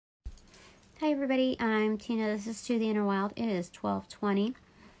Hi everybody, I'm Tina. This is To the Inner Wild. It is 12:20.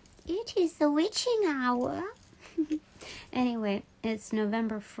 It is the witching hour. Anyway, it's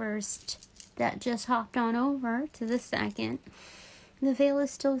November 1st. That just hopped on over to the 2nd. The veil is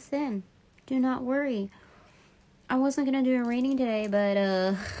still thin. Do not worry. I wasn't going to do a reading today, but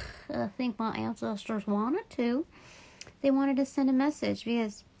I think my ancestors wanted to. They wanted to send a message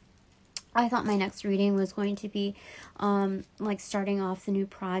because I thought my next reading was going to be starting off the new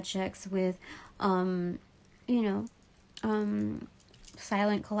projects with silent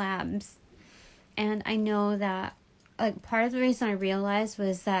collabs. And I know that part of the reason I realized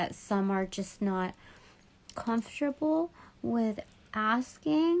was that some are just not comfortable with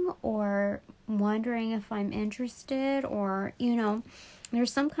asking or wondering if I'm interested, or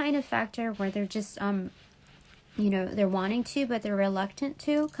there's some kind of factor where they're just they're wanting to but they're reluctant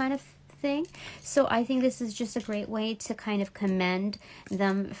to, kind of thing. So I think this is just a great way to kind of commend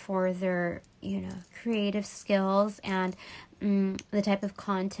them for their creative skills and the type of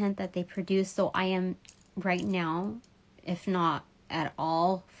content that they produce. So I am right now, if not at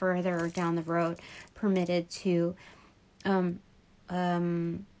all further down the road, permitted to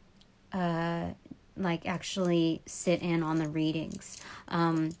actually sit in on the readings.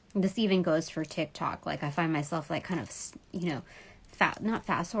 This even goes for TikTok. I find myself not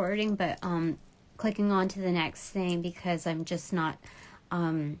fast forwarding, but clicking on to the next thing, because I'm just not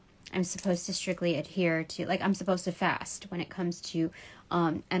I'm supposed to strictly adhere to, I'm supposed to fast when it comes to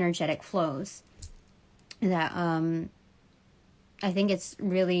energetic flows. That I think it's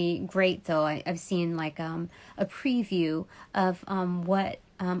really great, though. I've seen a preview of what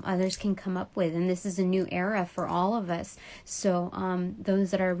others can come up with, and this is a new era for all of us. So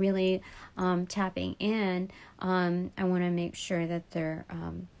those that are really tapping in, I want to make sure that they're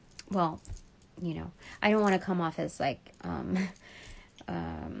I don't want to come off as how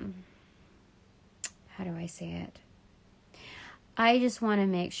do I say it? I just want to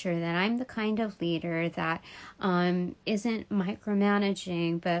make sure that I'm the kind of leader that isn't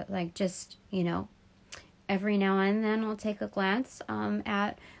micromanaging, but just every now and then we'll take a glance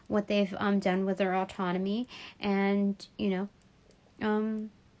at what they've done with their autonomy, and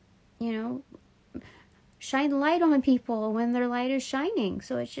shine light on people when their light is shining,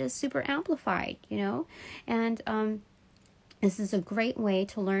 so it's just super amplified, and this is a great way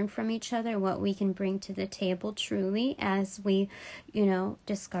to learn from each other what we can bring to the table truly as we,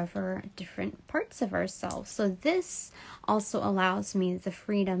 discover different parts of ourselves. So this also allows me the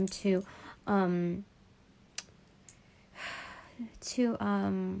freedom to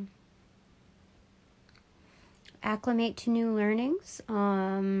acclimate to new learnings,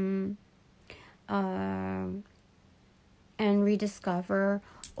 and rediscover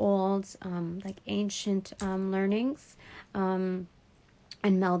old, ancient learnings, and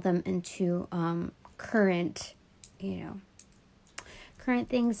meld them into current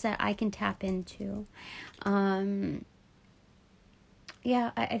things that I can tap into. I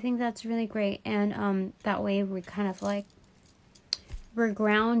think that's really great, and that way we kind of we're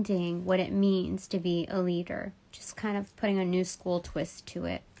grounding what it means to be a leader, just kind of putting a new school twist to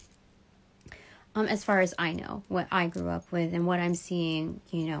it. As far as I know, what I grew up with and what I'm seeing,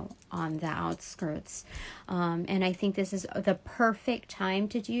 on the outskirts. And I think this is the perfect time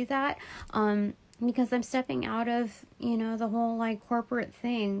to do that, because I'm stepping out of, the whole corporate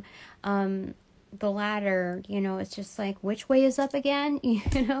thing. The ladder, it's just which way is up again?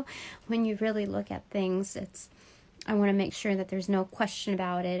 When you really look at things, I want to make sure that there's no question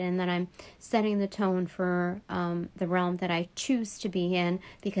about it, and that I'm setting the tone for the realm that I choose to be in,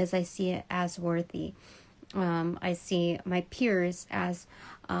 because I see it as worthy. I see my peers as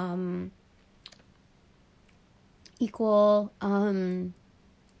equal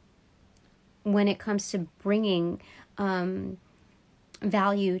when it comes to bringing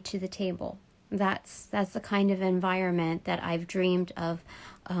value to the table. That's the kind of environment that I've dreamed of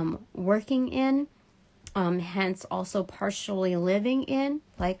working in. Hence also partially living in.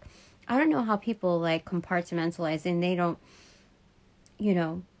 I don't know how people compartmentalize, and they don't,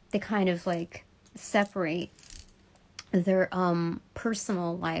 they kind of separate their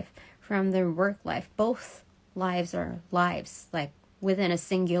personal life from their work life. Both lives are lives, within a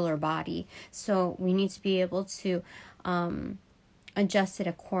singular body. So we need to be able to adjust it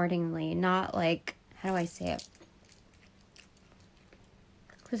accordingly, not how do I say it?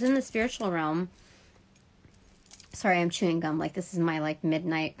 Because in the spiritual realm, sorry, I'm chewing gum. This is my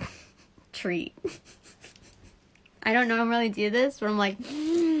midnight treat. I don't normally do this, but I'm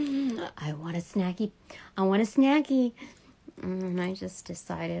I want a snacky. And I just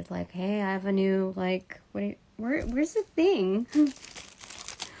decided, hey, I have a new, where's the thing?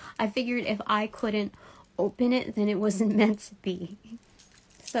 I figured if I couldn't open it, then it wasn't meant to be.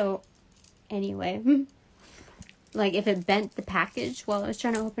 So, anyway, like if it bent the package while I was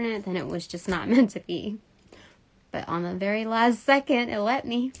trying to open it, then it was just not meant to be. But on the very last second, it let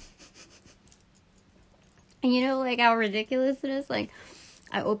me. And you know, like how ridiculous it is? Like,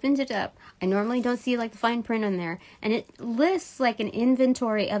 I opened it up. I normally don't see like the fine print on there. And it lists like an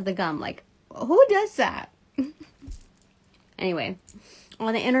inventory of the gum. Like, who does that? Anyway,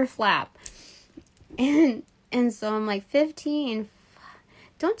 on the inner flap. And so I'm like, 15.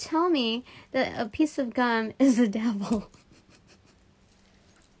 Don't tell me that a piece of gum is the devil.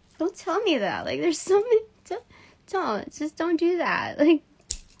 Don't tell me that. Like, there's so many... Don't do that. Like,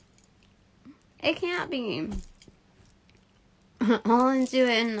 it can't be. I'll undo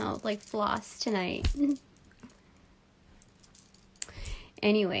it and I'll, like, floss tonight.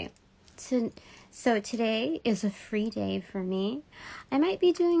 Anyway, so today is a free day for me. I might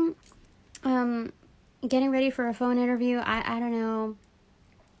be doing, getting ready for a phone interview. I don't know.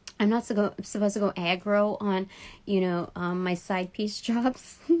 I'm not supposed to go aggro on, my side piece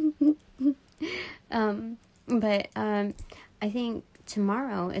jobs. But I think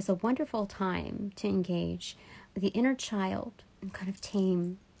tomorrow is a wonderful time to engage the inner child and kind of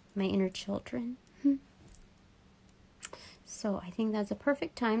tame my inner children. So I think that's a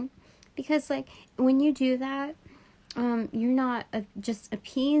perfect time because, like, when you do that, you're not just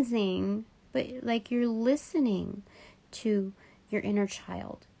appeasing, but like you're listening to your inner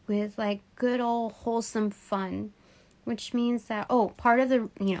child with like good old wholesome fun. Which means that, part of the,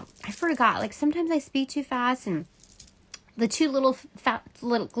 I forgot, like sometimes I speak too fast, and the two little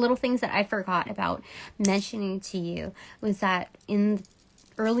things that I forgot about mentioning to you was that in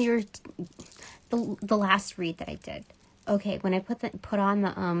earlier, the last read that I did, okay, when I put on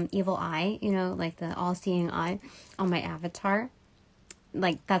the evil eye, like the all-seeing eye on my avatar,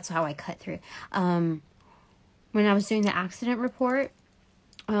 like that's how I cut through. When I was doing the accident report,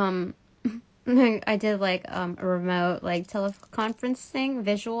 I did like a remote like teleconference thing,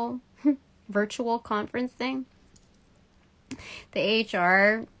 virtual conference thing. The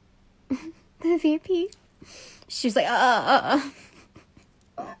HR, the VP, she was like,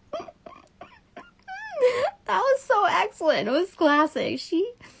 That was so excellent. It was classic.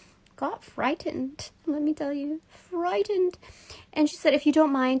 She got frightened. Let me tell you, frightened. And she said, if you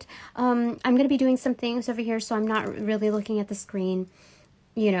don't mind, I'm going to be doing some things over here, so I'm not really looking at the screen,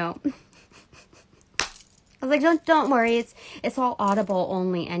 I was like, don't worry, it's all audible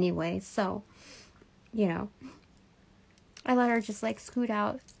only anyway, so, I let her just like scoot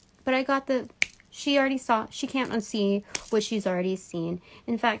out. But I got she already saw, she can't unsee what she's already seen.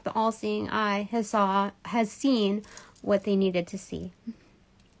 In fact, the all-seeing eye has seen what they needed to see.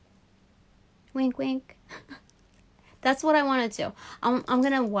 Wink, wink. That's what I want to do. I'm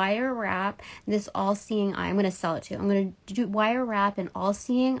going to wire wrap this all-seeing eye. I'm going to sell it to you. I'm going to do wire wrap an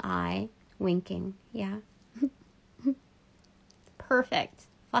all-seeing eye winking. Yeah. Perfect.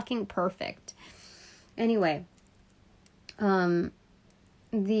 Fucking perfect. Anyway,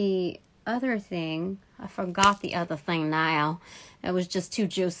 the other thing, I forgot the other thing now. It was just too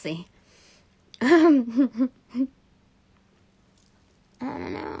juicy. I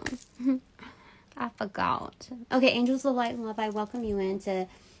don't know. I forgot. Okay, angels of light and love, I welcome you in to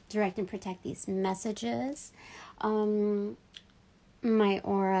direct and protect these messages. My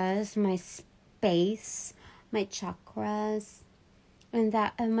auras, my space, my chakras, and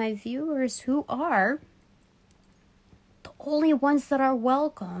that of my viewers who are the only ones that are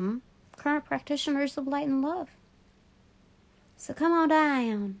welcome, current practitioners of light and love. So come on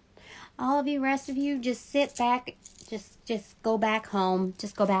down. All of you, rest of you, just sit back. Just go back home.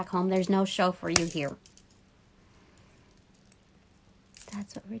 Just go back home. There's no show for you here.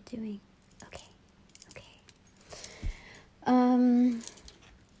 That's what we're doing. Okay.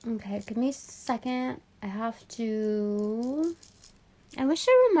 Okay, give me a second. I wish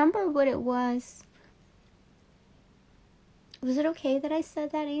I remember what it was. Was it okay that I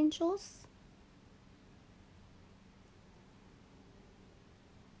said that, angels?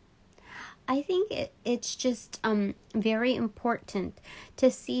 I think it's just very important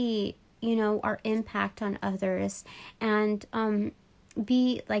to see, our impact on others and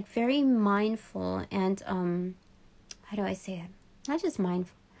be like very mindful and how do I say it? Not just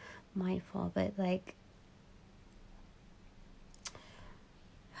mindful, but like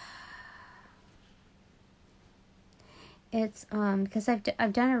it's because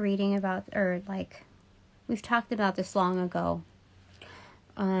I've done a reading about, or like we've talked about this long ago.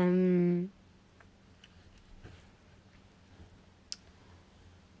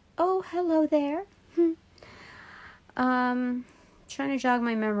 Oh, hello there. trying to jog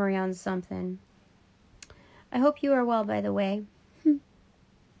my memory on something. I hope you are well, by the way.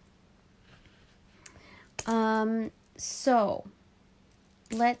 So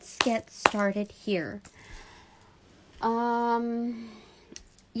let's get started here.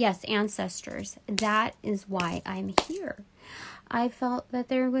 Yes, ancestors. That is why I'm here. I felt that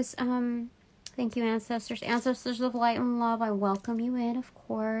there was, thank you, ancestors. Ancestors of light and love, I welcome you in, of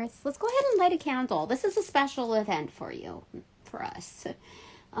course. Let's go ahead and light a candle. This is a special event for you, for us.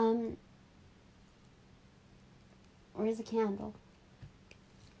 Where's the candle?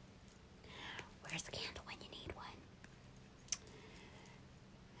 Where's the candle when you need one?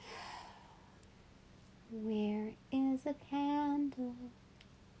 Where is a candle?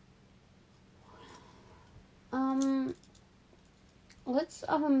 Let's,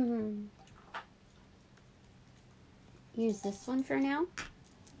 use this one for now.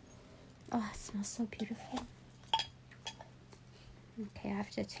 Oh, it smells so beautiful. Okay, I have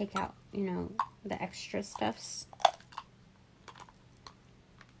to take out, the extra stuffs.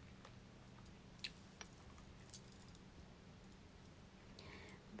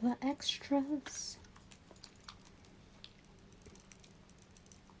 The extras.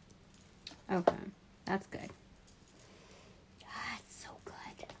 Okay, that's good. That's so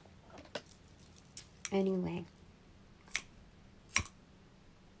good. Anyway.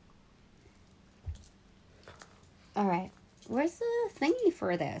 Alright, where's the thingy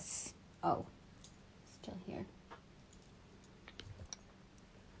for this? Oh, still here.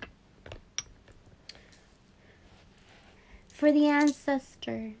 For the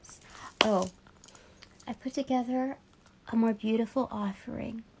ancestors. Oh, I put together a more beautiful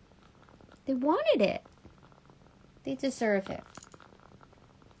offering. They wanted it. They deserve it.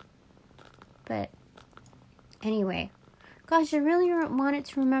 But anyway, gosh, I really wanted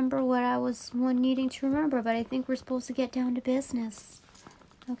to remember what I was needing to remember, but I think we're supposed to get down to business.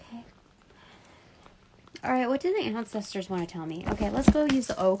 Okay. All right, what do the ancestors want to tell me? Okay, let's go use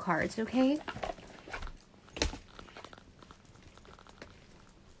the O cards, okay?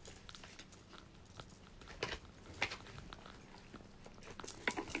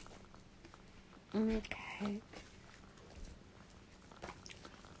 Okay.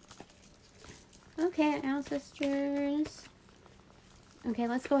 Okay, ancestors. Okay,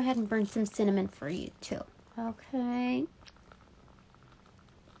 let's go ahead and burn some cinnamon for you, too. Okay.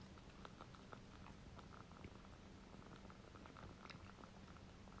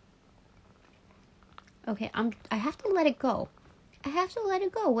 Okay, I have to let it go. I have to let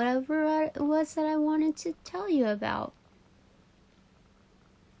it go, whatever it was that I wanted to tell you about.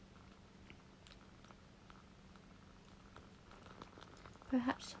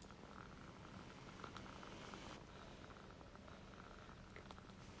 Perhaps.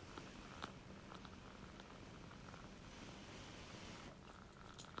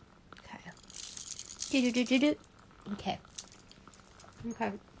 Okay. Okay.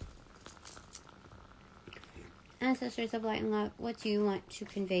 Okay. Ancestors of light and love, what do you want to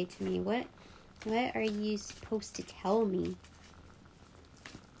convey to me? What are you supposed to tell me?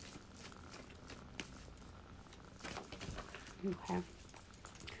 Okay.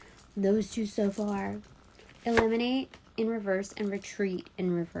 Those two so far. Eliminate in reverse and retreat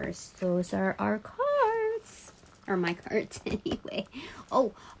in reverse. Those are our cards. Or my cards anyway.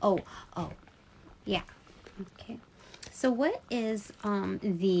 Oh. Yeah. Okay. So what is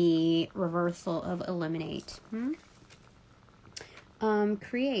the reversal of eliminate?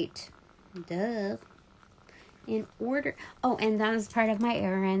 Create. Duh. In order. Oh, and that was part of my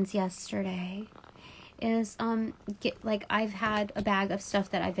errands yesterday. Is I've had a bag of stuff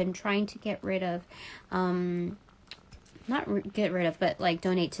that I've been trying to get rid of, get rid of, but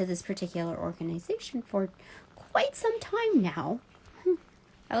donate to this particular organization for quite some time now,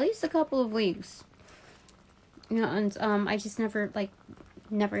 at least a couple of weeks. And I just never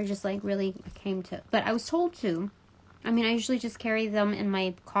really came to. But I was told to. I mean, I usually just carry them in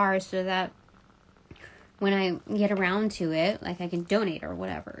my car so that when I get around to it, I can donate or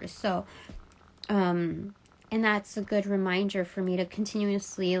whatever. So. And that's a good reminder for me to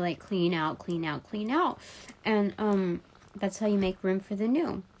continuously clean out. And that's how you make room for the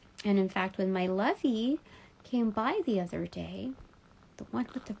new. And in fact, when my lovey came by the other day, the one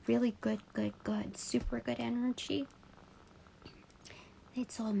with the really good, super good energy, they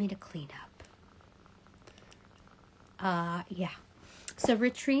told me to clean up. Yeah. So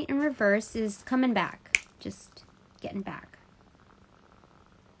retreat and reverse is coming back. Just getting back.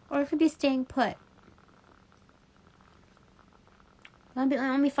 Or it could be staying put. Let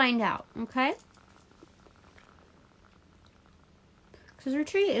me find out, okay? Because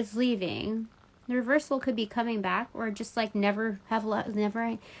retreat is leaving. The reversal could be coming back, or just like never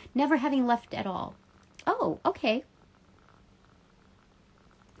having left at all. Oh, okay.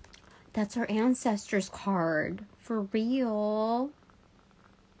 That's our ancestors card. For real.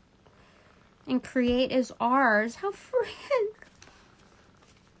 And create is ours. How frick.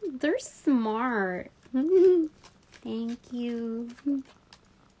 They're smart. Thank you.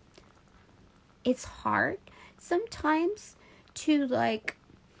 It's hard sometimes to like,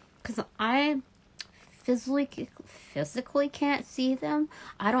 because I physically can't see them.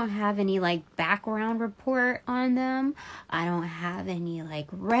 I don't have any like background report on them. I don't have any like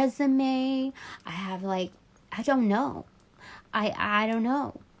resume. I have like, I don't know. I don't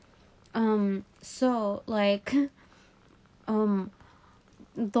know. So like,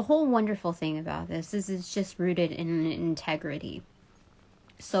 the whole wonderful thing about this is it's just rooted in integrity.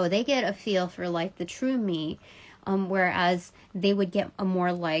 So they get a feel for like the true me, whereas they would get a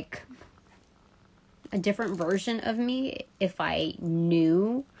more like a different version of me if I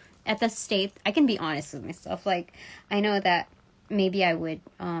knew at the state. I can be honest with myself. Like, I know that maybe I would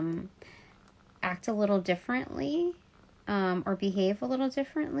act a little differently, or behave a little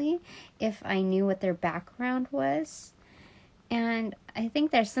differently if I knew what their background was. And I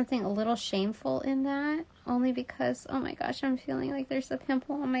think there's something a little shameful in that, only because, oh my gosh, I'm feeling like there's a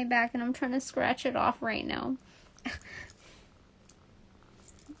pimple on my back and I'm trying to scratch it off right now.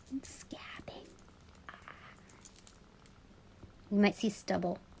 It's scabbing. You might see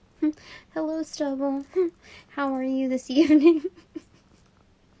stubble. Hello, stubble. How are you this evening?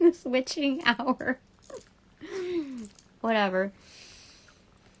 This witching hour. Whatever.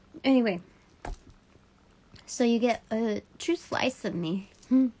 Anyway. So you get a true slice of me.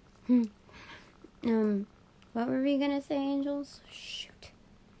 What were we gonna say, angels? Shoot.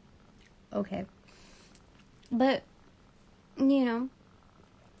 Okay. But, you know,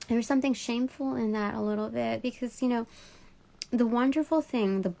 there's something shameful in that a little bit, because, you know, the wonderful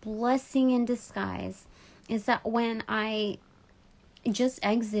thing, the blessing in disguise, is that when I just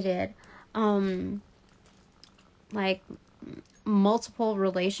exited, like, multiple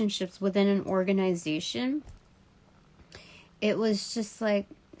relationships within an organization, it was just like,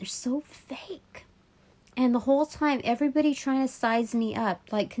 they're so fake. And the whole time, everybody trying to size me up,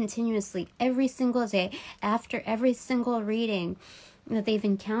 like continuously, every single day, after every single reading that they've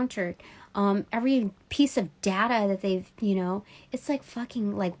encountered, every piece of data that they've, you know, it's like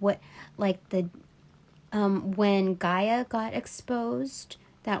fucking, like what, like the, when Gaia got exposed,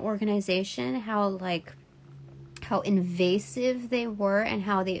 that organization, how invasive they were and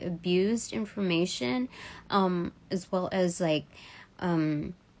how they abused information, as well as like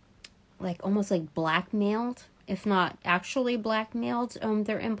almost like blackmailed, if not actually blackmailed,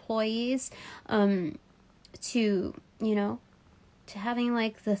 their employees, to, you know, to having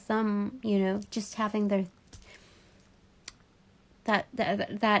like the thumb, you know, just having their,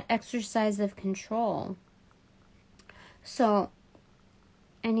 that exercise of control. So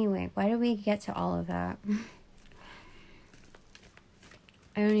anyway, why did we get to all of that?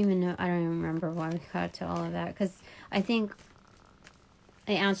 I don't even remember why we got to all of that, because I think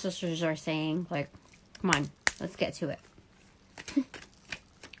the ancestors are saying, like, come on, let's get to it.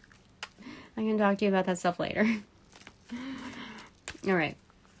 I can talk to you about that stuff later. Alright,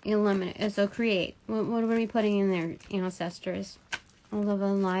 eliminate. So create. What are we putting in there, ancestors? Love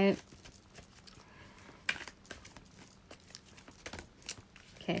and light.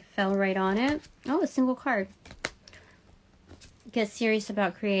 Okay, fell right on it. Oh, a single card. Get serious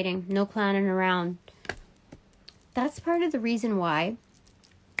about creating. No clowning around. That's part of the reason why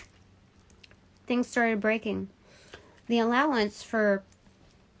things started breaking. The allowance for,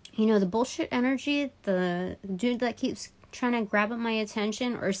 you know, the bullshit energy, the dude that keeps trying to grab at my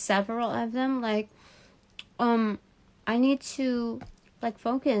attention, or several of them, like, I need to, like,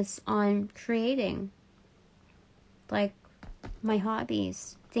 focus on creating, like, my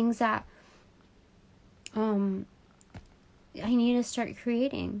hobbies, things that, I need to start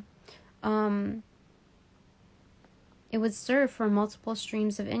creating. It would serve for multiple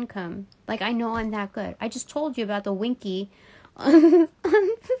streams of income. Like, I know I'm that good. I just told you about the winky on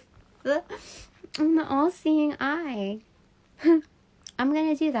the all-seeing eye. I'm going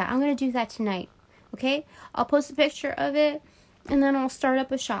to do that. I'm going to do that tonight. Okay? I'll post a picture of it, and then I'll start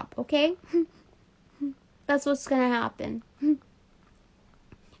up a shop. Okay? That's what's going to happen.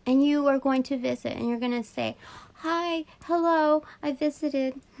 And you are going to visit, and you're going to say, hi, hello, I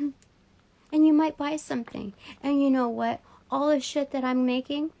visited. And you might buy something. And you know what? All the shit that I'm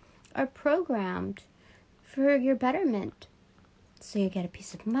making are programmed for your betterment. So you get a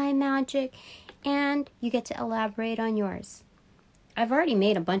piece of my magic, and you get to elaborate on yours. I've already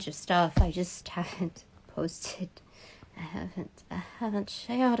made a bunch of stuff. I just haven't posted. I haven't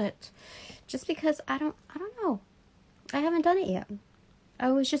shared it. Just because I don't know. I haven't done it yet.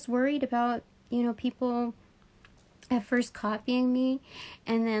 I was just worried about, people at first copying me,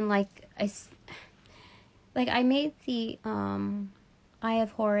 and then I made the Eye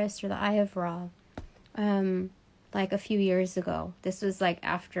of Horus or the Eye of Ra a few years ago. This was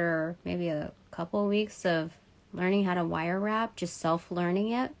after maybe a couple of weeks of learning how to wire wrap, just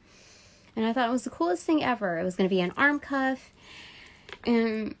self-learning it. And I thought it was the coolest thing ever. It was going to be an arm cuff,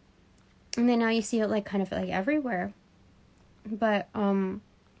 and then now you see it kind of everywhere. But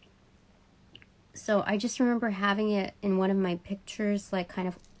so I just remember having it in one of my pictures, kind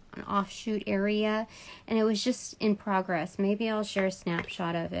of an offshoot area, and it was just in progress. Maybe I'll share a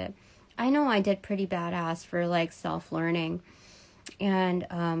snapshot of it. I know I did pretty badass for self-learning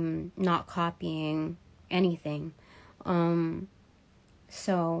and not copying anything.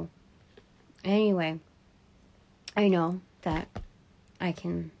 So anyway, I know that I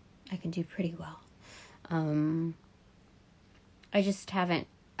can do pretty well. I just haven't.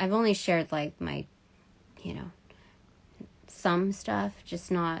 I've only shared my, some stuff,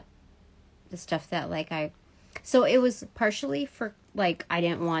 just not the stuff that I. So it was partially for I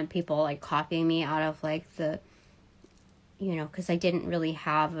didn't want people copying me out of the, because I didn't really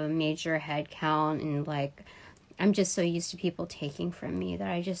have a major head count, and I'm just so used to people taking from me that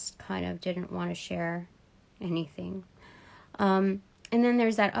I just kind of didn't want to share anything. And then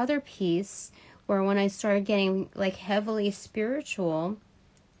there's that other piece where when I started getting heavily spiritual,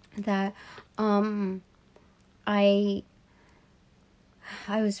 that I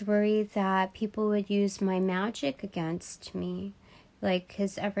was worried that people would use my magic against me,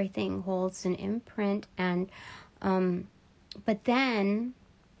 because everything holds an imprint, and but then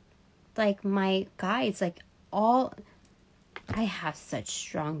my guides, I have such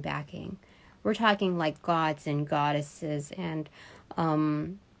strong backing. We're talking gods and goddesses, and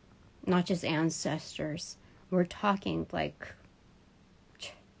not just ancestors. We're talking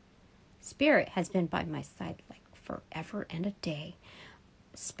Spirit has been by my side forever and a day,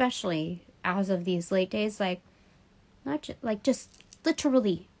 especially as of these late days, not just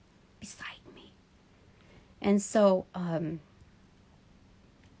literally beside me. And so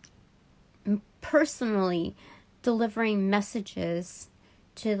personally delivering messages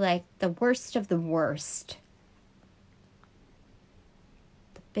to the worst of the worst,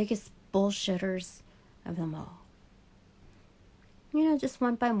 the biggest bullshitters of them all, just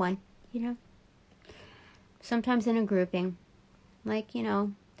one by one, sometimes in a grouping,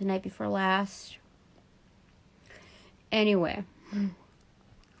 the night before last. Anyway,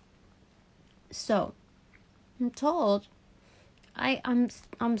 so I'm told I'm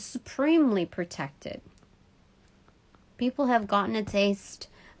supremely protected. People have gotten a taste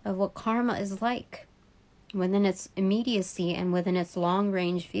of what karma is like within its immediacy and within its long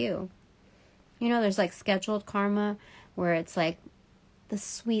range view. There's scheduled karma where it's the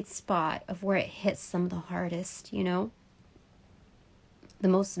sweet spot of where it hits them the hardest, the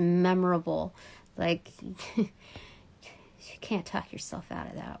most memorable. You can't talk yourself out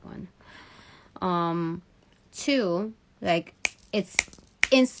of that one. 2, it's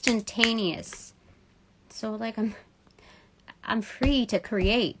instantaneous. So I'm free to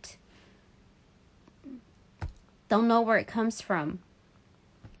create. Don't know where it comes from.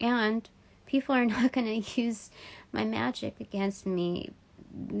 And people are not going to use my magic against me,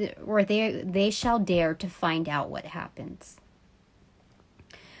 or they shall dare to find out what happens.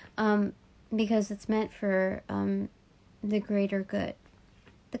 Because it's meant for the greater good.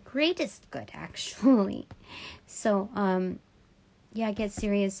 The greatest good, actually. So, get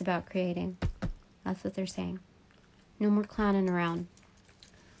serious about creating. That's what they're saying. No more clowning around.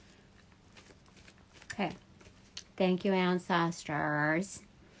 Okay. Thank you, ancestors.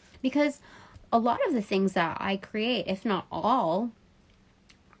 Because a lot of the things that I create, if not all,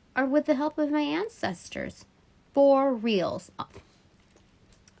 are with the help of my ancestors. For reals.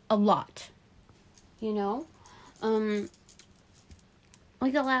 A lot. The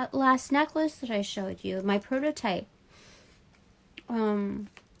last necklace that I showed you, my prototype.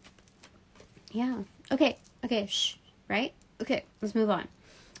 Okay, shh, right? Okay, let's move on.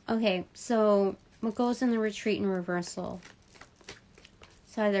 Okay, so what goes in the retreat and reversal?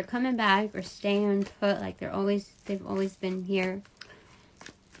 So either coming back or staying put, they've always been here.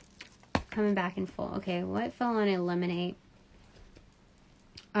 Coming back in full. Okay, what fell on eliminate?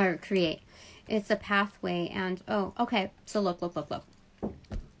 Or create. It's a pathway, and okay. So look.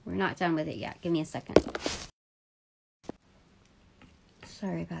 We're not done with it yet. Give me a second.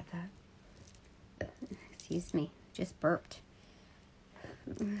 Sorry about that. Excuse me. Just burped.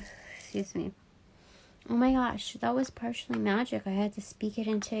 Excuse me. Oh my gosh, that was partially magic. I had to speak it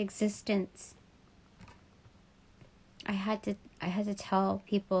into existence. I had to tell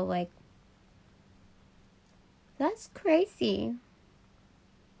people, like, that's crazy.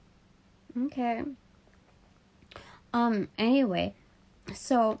 Okay. Anyway,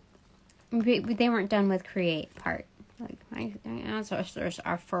 so they weren't done with create part. Like, my ancestors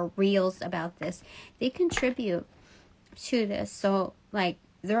are for reals about this. They contribute to this. So, like,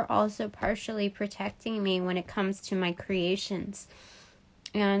 they're also partially protecting me when it comes to my creations.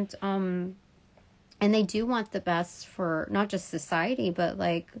 And they do want the best for not just society, but,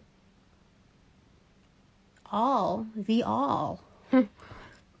 like, all.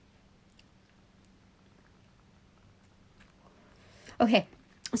 Okay,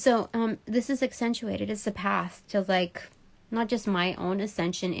 so this is accentuated. It's a path to, like, not just my own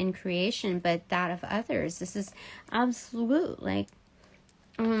ascension in creation, but that of others. This is absolute, like,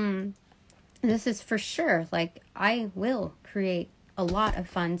 this is for sure. Like, I will create a lot of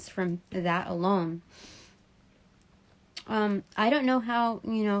funds from that alone. I don't know how,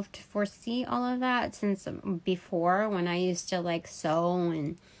 to foresee all of that, since before, when I used to, like, sew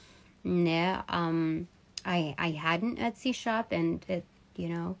and knit, I had an Etsy shop, and it,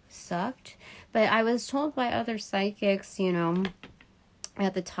 sucked. But I was told by other psychics,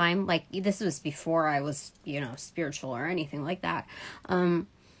 at the time, like, this was before I was, spiritual or anything like that,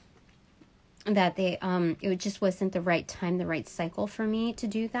 that they, it just wasn't the right time, the right cycle for me to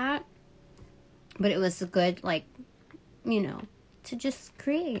do that. But it was a good, like, to just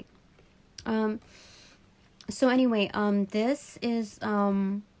create. So anyway, this is,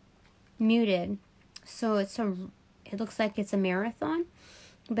 muted. So it looks like it's a marathon,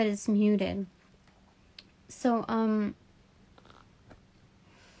 but it's muted. So,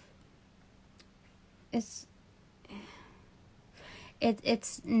 it's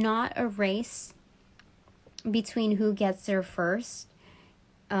not a race between who gets there first.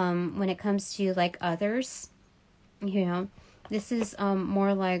 When it comes to, like, others, this is,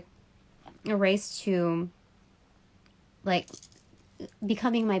 more like a race to, like,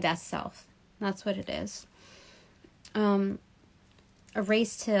 becoming my best self. That's what it is. A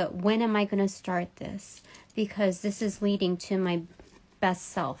race to, when am I going to start this? Because this is leading to my best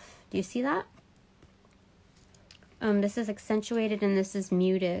self. Do you see that? This is accentuated and this is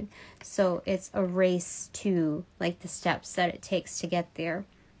muted. So it's a race to, like, the steps that it takes to get there.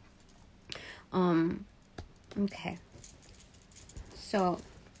 Okay. So,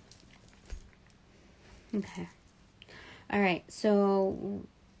 okay. All right. So,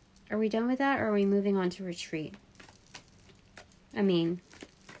 are we done with that, or are we moving on to retreat? I mean,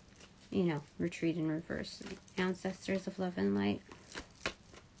 retreat in reverse. Ancestors of love and light.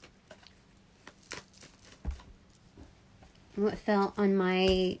 What fell on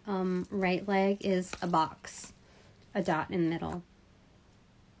my right leg is a box, a dot in the middle.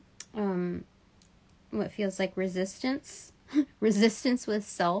 What feels like resistance, resistance with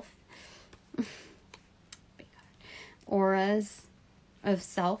self, auras of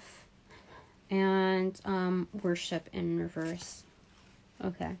self, and worship in reverse.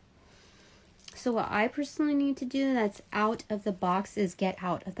 Okay. So what I personally need to do that's out of the box is get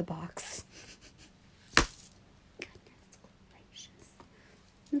out of the box.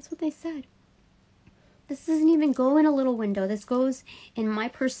 That's what they said. This doesn't even go in a little window. This goes in my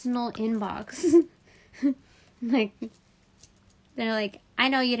personal inbox. Like, they're like, I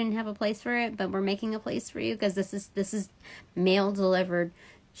know you didn't have a place for it, but we're making a place for you because this is mail delivered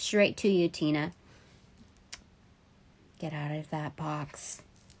straight to you, Tina. Get out of that box.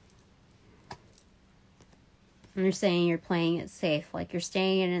 And you're saying you're playing it safe. Like, you're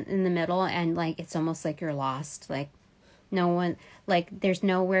staying in the middle, and, like, it's almost like you're lost. Like, no one, like, there's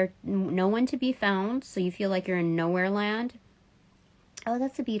no one to be found, so you feel like you're in nowhere land. Oh,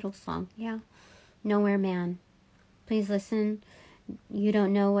 that's a Beatles song. Yeah. Nowhere Man. Please listen. You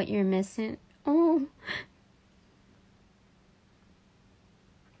don't know what you're missing. Oh.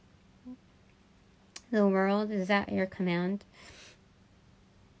 The world is at your command.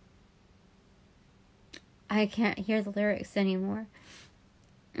 I can't hear the lyrics anymore.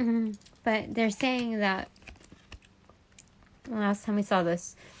 But they're saying that last time we saw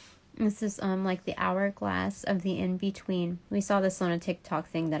this is like the hourglass of the in-between. We saw this on a TikTok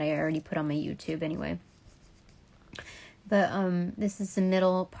thing that I already put on my YouTube anyway. But this is the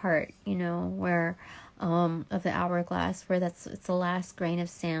middle part, where of the hourglass, where it's the last grain of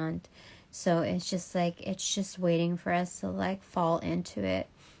sand. So it's just like, it's just waiting for us to, like, fall into it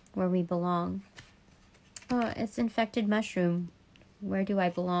where we belong. Oh, it's infected mushroom. Where do I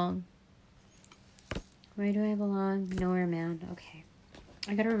belong? Where do I belong? Nowhere Man. Okay.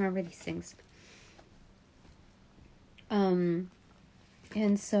 I gotta remember these things. And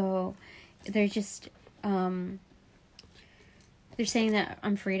so they're just, they're saying that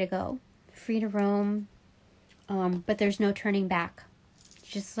I'm free to go, free to roam, but there's no turning back.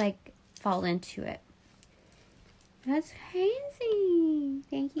 Just like fall into it. That's crazy.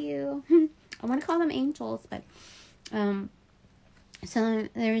 Thank you. I want to call them angels, but so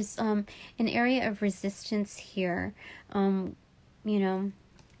there's an area of resistance here. You know,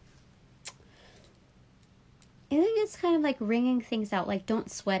 I think it's kind of like wringing things out. Like, don't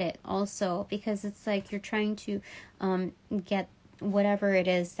sweat it also, because it's like you're trying to get whatever it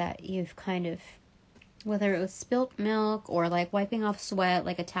is that you've kind of, whether it was spilt milk or like wiping off sweat,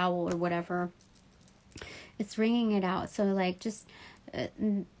 like a towel or whatever, it's wringing it out. So like, just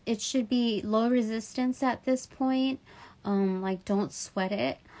it should be low resistance at this point. Like, don't sweat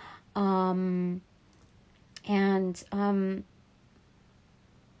it.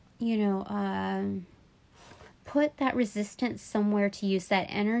 You know, put that resistance somewhere to use, that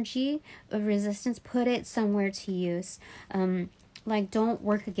energy of resistance, put it somewhere to use. Like, don't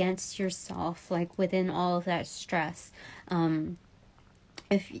work against yourself, like, within all of that stress.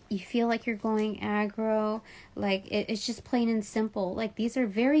 If you feel like you're going aggro, like, it's just plain and simple. Like, these are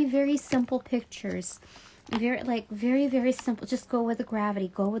very, very simple pictures. Very, very simple. Just go with the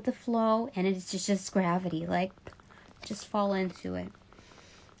gravity, go with the flow, and it's just gravity. Like, just fall into it.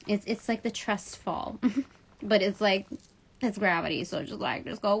 It's like the trust fall, but it's like, it's gravity, so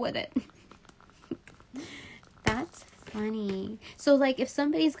just go with it. That's funny. So like, if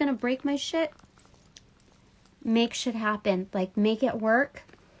somebody's gonna break my shit, make shit happen. Like, make it work.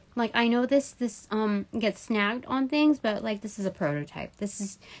 Like, I know this gets snagged on things, but like, this is a prototype.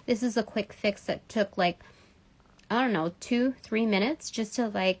 This is a quick fix that took like, I don't know, 2-3 minutes just to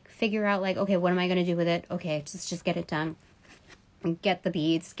like figure out like, okay, what am I gonna do with it? Okay, just get it done. Get the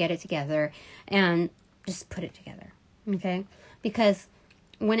beads, get it together, and just put it together. Okay? Because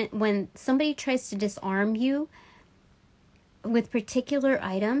when somebody tries to disarm you with particular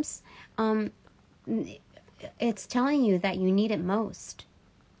items, it's telling you that you need it most.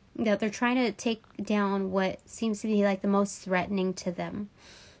 That they're trying to take down what seems to be like the most threatening to them.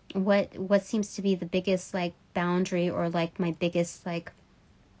 What seems to be the biggest like boundary, or like my biggest like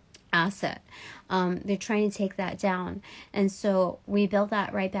asset. They're trying to take that down, and so we build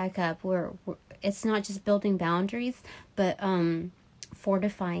that right back up. It's not just building boundaries, but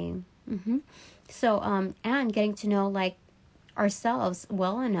fortifying. So and getting to know like ourselves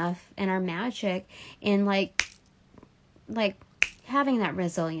well enough, and our magic, and like having that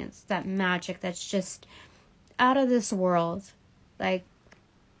resilience, that magic that's just out of this world. Like,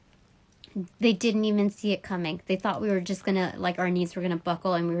 they didn't even see it coming. They thought we were just gonna, like, our knees were gonna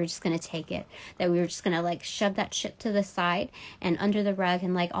buckle and we were just gonna take it. That we were just gonna, like, shove that shit to the side and under the rug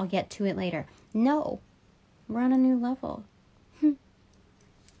and, like, I'll get to it later. No. We're on a new level.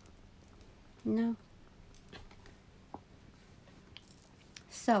 No.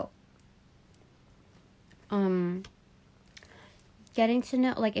 So, getting to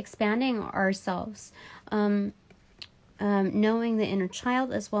know, like, expanding ourselves, knowing the inner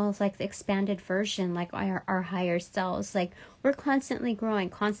child, as well as like the expanded version, like our higher selves. Like, we're constantly growing,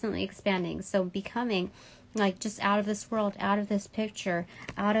 constantly expanding. So becoming like just out of this world, out of this picture,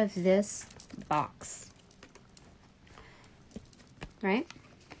 out of this box. Right?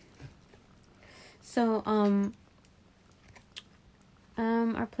 So,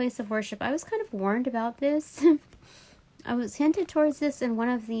 our place of worship. I was kind of warned about this. I was hinted towards this in one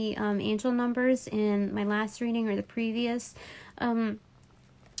of the angel numbers in my last reading, or the previous.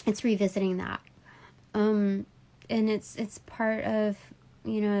 It's revisiting that. And it's part of,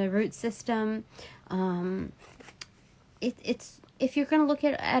 you know, the root system. It's if you're going to look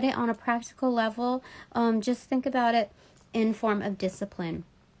at it on a practical level, just think about it in form of discipline.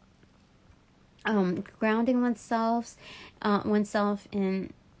 Grounding oneself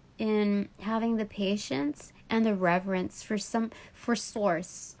in having the patience and the reverence for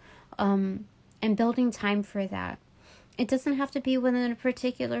source, and building time for that. It doesn't have to be within a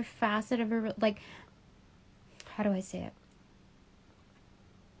particular facet of like, how do I say it?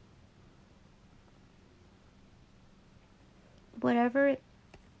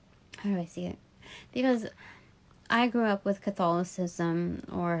 How do I see it? Because I grew up with Catholicism,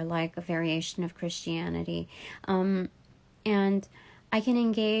 or like a variation of Christianity, and I can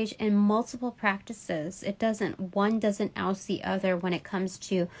engage in multiple practices. One doesn't oust the other when it comes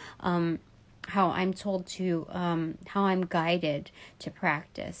to how I'm told to, how I'm guided to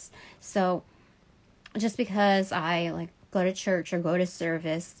practice. So just because I like go to church or go to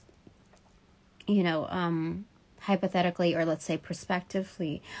service, you know, hypothetically, or let's say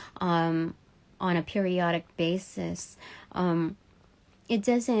prospectively, on a periodic basis, it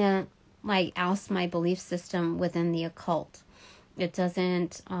doesn't like oust my belief system within the occult. It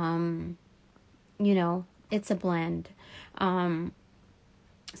doesn't, it's a blend.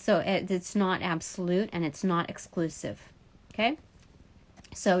 So it's not absolute and it's not exclusive. Okay?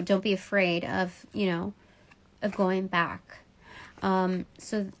 So don't be afraid of, of going back.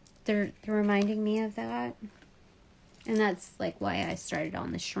 So they're reminding me of that. And that's like why I started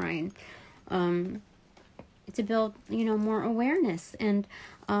on the shrine. To build, more awareness. And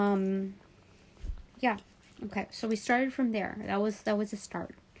yeah. Okay. So we started from there. That was a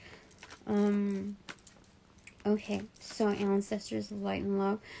start. Okay. So ancestors of light and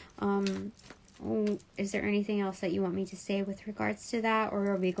love. Is there anything else that you want me to say with regards to that, or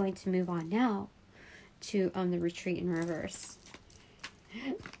are we going to move on now to the retreat in reverse?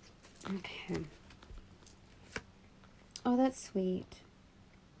 Okay. Oh, that's sweet.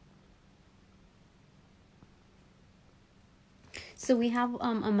 So we have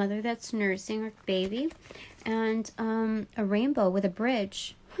a mother that's nursing her baby, and a rainbow with a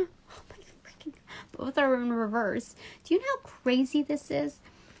bridge. Oh my freaking! Both are in reverse. Do you know how crazy this is?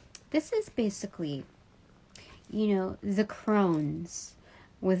 This is basically, the crones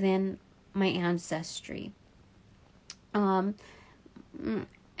within my ancestry. And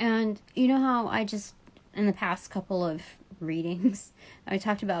you know how I just, in the past couple of readings, I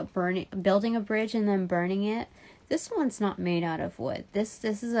talked about building a bridge and then burning it. This one's not made out of wood. This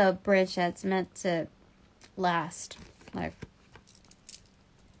is a bridge that's meant to last, like,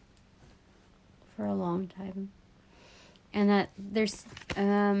 for a long time. And that there's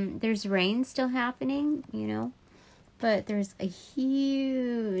rain still happening, but there's a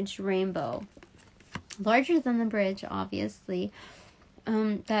huge rainbow, larger than the bridge, obviously,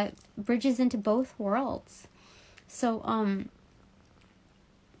 that bridges into both worlds. So,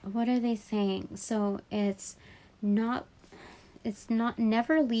 what are they saying? So it's not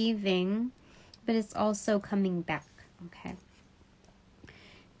never leaving, but it's also coming back. Okay.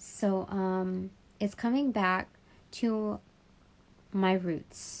 So, it's coming back to my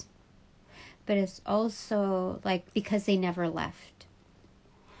roots, but it's also like because they never left.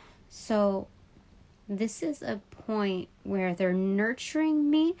 So this is a point where they're nurturing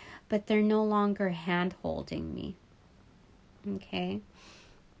me, but they're no longer hand holding me. Okay.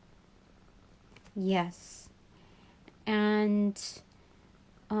 Yes. And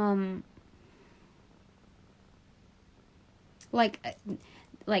like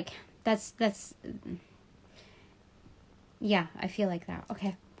that's yeah, I feel like that.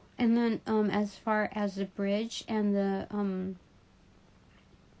 Okay. And then as far as the bridge and the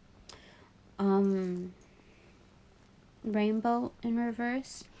rainbow in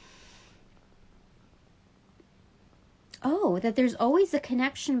reverse. Oh, that there's always a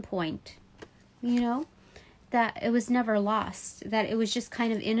connection point. That it was never lost. That it was just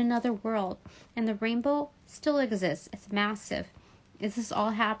kind of in another world. And the rainbow still exists. It's massive. This is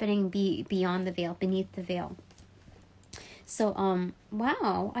all happening beyond the veil, beneath the veil. So,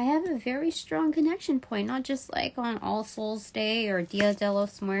 wow, I have a very strong connection point, not just like on All Souls Day or Dia de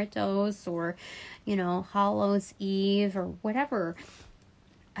los Muertos or, Hallows Eve or whatever.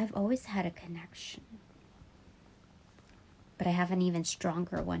 I've always had a connection. But I have an even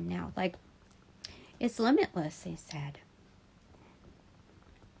stronger one now. Like, it's limitless, they said.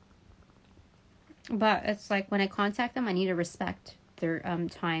 But it's like when I contact them, I need to respect their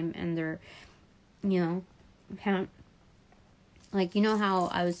time and their, count. Like, how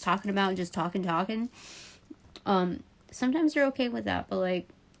I was talking about just talking. Sometimes they're okay with that, but like,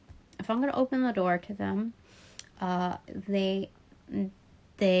 if I'm going to open the door to them, they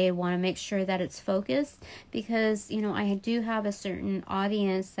want to make sure that it's focused because, I do have a certain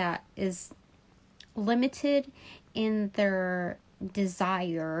audience that is limited in their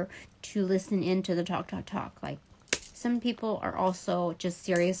desire to listen into the talk. Like, some people are also just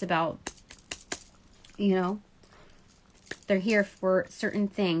serious about, they're here for a certain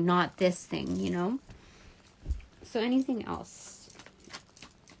thing, not this thing, So anything else?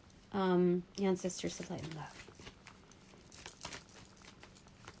 Ancestors of light and love.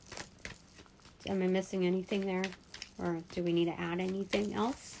 Am I missing anything there? Or do we need to add anything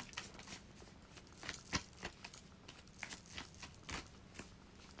else?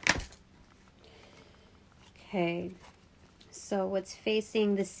 Okay. So what's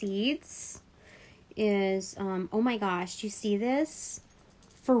facing the seeds is, oh my gosh, do you see this?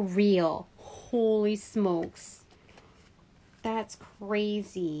 For real. Holy smokes. That's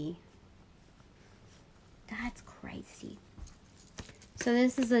crazy. That's crazy. So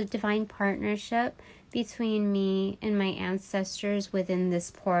this is a divine partnership between me and my ancestors within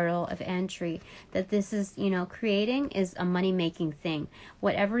this portal of entry. That this is, you know, creating is a money-making thing.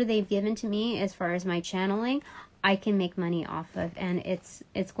 Whatever they've given to me as far as my channeling, I can make money off of, and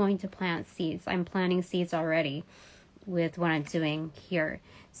it's going to plant seeds. I'm planting seeds already with what I'm doing here.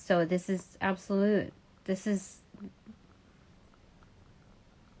 So this is absolute. This is,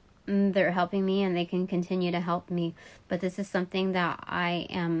 they're helping me and they can continue to help me. But this is something that I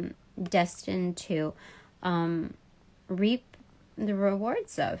am destined to reap the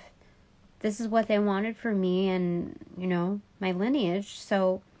rewards of. This is what they wanted for me and, you know, my lineage.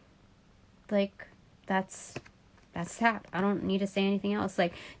 So, like, that's that. I don't need to say anything else.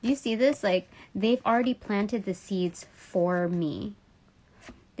 Like, do you see this? Like, they've already planted the seeds for me.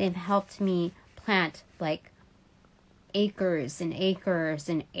 They've helped me plant, like, acres and acres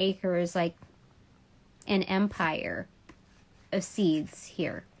and acres, like an empire of seeds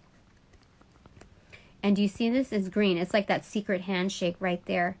here. And do you see this? It's green. It's like that secret handshake right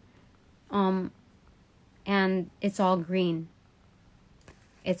there. And it's all green.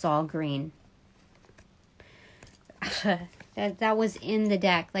 It's all green. that was in the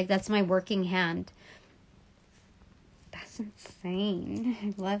deck. Like, that's my working hand. That's insane.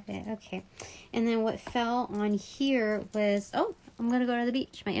 I love it. Okay. And then what fell on here was, oh, I'm going to go to the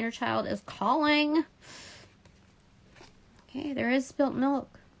beach. My inner child is calling. Okay, there is spilt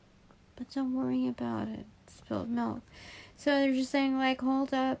milk. But don't worry about it. Spilled milk. So they're just saying, like,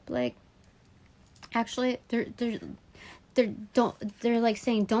 hold up, like, actually, they're like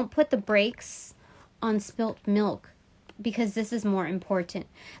saying, don't put the brakes on spilt milk, because this is more important.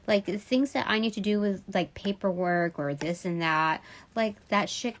 Like, the things that I need to do with, like, paperwork or this and that, like, that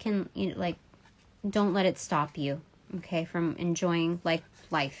shit can, you know, like, don't let it stop you, okay, from enjoying, like,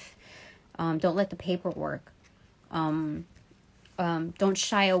 life. Don't let the paperwork, don't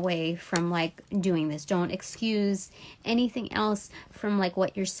shy away from, like, doing this. Don't excuse anything else from, like,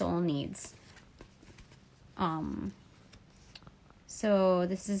 what your soul needs. So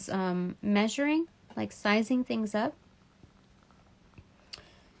this is measuring, like, sizing things up.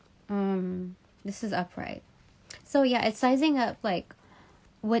 This is upright. So yeah, it's sizing up, like,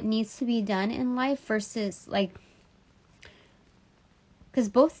 what needs to be done in life versus, like, because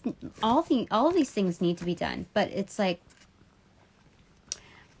all of these things need to be done, but it's like,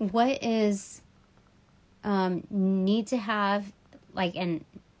 what is need to have, like, and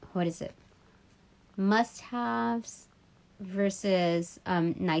what is it? Must-haves versus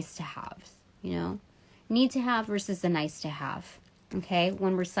nice to haves, you know? Need to have versus the nice to have, okay?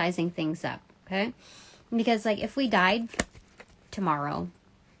 When we're sizing things up, okay? Because, like, if we died tomorrow,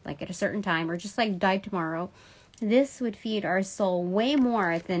 like at a certain time, or just, like, died tomorrow, this would feed our soul way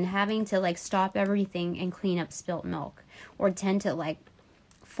more than having to, like, stop everything and clean up spilt milk, or tend to, like,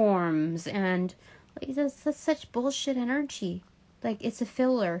 forms, and, like, that's such bullshit energy. Like, it's a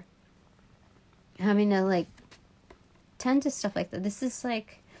filler. Having to, like, tend to stuff like that. This is,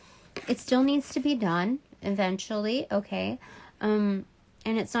 like, it still needs to be done eventually, okay? And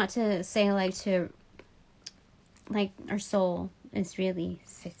it's not to say, like, to, like, our soul is really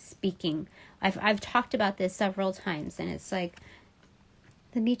speaking. I've talked about this several times, and it's like,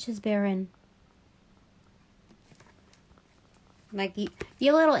 the beach is barren. Like,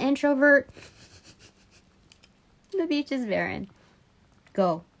 you little introvert. The beach is barren.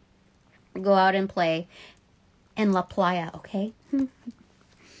 Go out and play in La Playa, okay?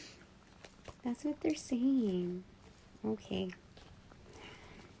 That's what they're saying. Okay.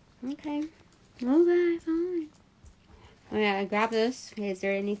 Fine. Oh yeah, I grab this. Okay, is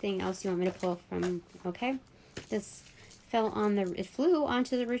there anything else you want me to pull from? Okay. This it flew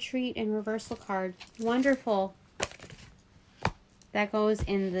onto the retreat and reversal card. Wonderful. That goes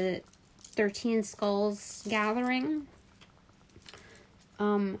in the 13 Skulls gathering.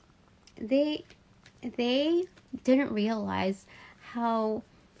 They didn't realize how,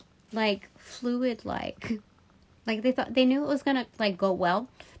 like, fluid, like they knew it was gonna, like, go well,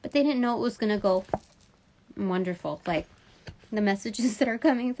 but they didn't know it was gonna go wonderful. Like, the messages that are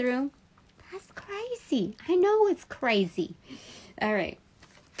coming through, that's crazy. I know it's crazy. All right,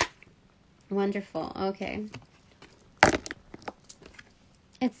 wonderful. Okay.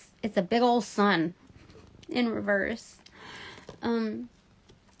 It's a big old sun in reverse.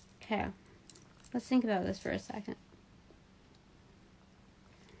 Okay. Let's think about this for a second.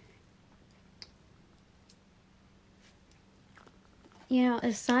 You know,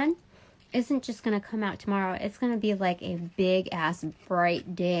 the sun isn't just going to come out tomorrow. It's going to be like a big ass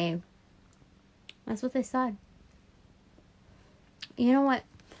bright day. That's what they said. You know what?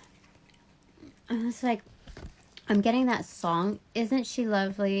 It's like, I'm getting that song. Isn't she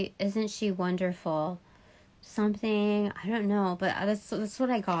lovely? Isn't she wonderful? Something, I don't know, but that's what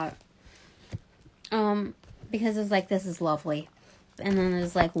I got. Because it's like, this is lovely. And then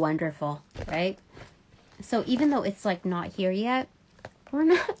it's like wonderful, right? So even though it's like not here yet, we're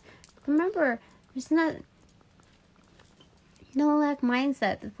not, remember, there's not, no lack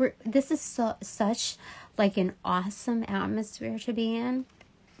mindset. This is such like an awesome atmosphere to be in.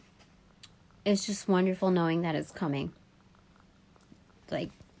 It's just wonderful knowing that it's coming. Like,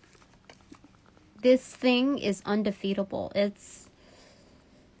 this thing is undefeatable. It's,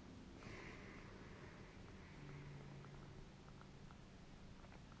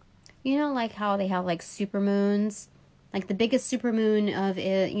 you know, like how they have like supermoons, like the biggest supermoon of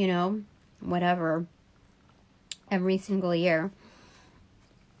it, you know, whatever, every single year.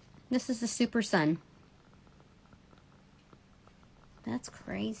 This is the super sun. That's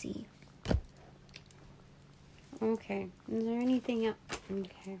crazy. Okay, is there anything else?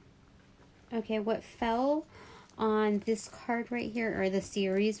 Okay, what fell on this card right here, or the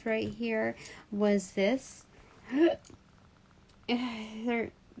series right here, was this. They're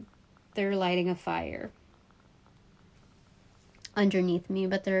lighting a fire underneath me,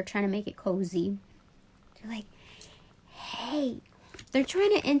 but they're trying to make it cozy. They're like, hey, they're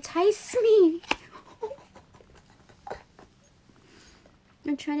trying to entice me.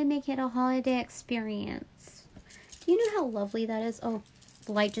 They're trying to make it a holiday experience. Do you know how lovely that is? Oh,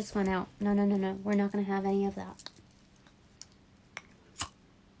 the light just went out. No. We're not going to have any of that.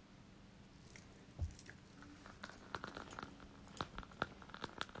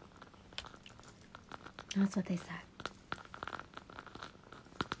 That's what they said.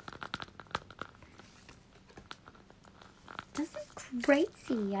 This is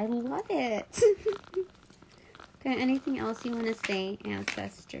crazy. I love it. Okay, anything else you want to say,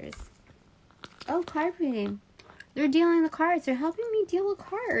 ancestors? Oh, card reading. They're dealing the cards. They're helping me deal with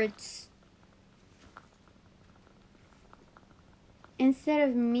cards. Instead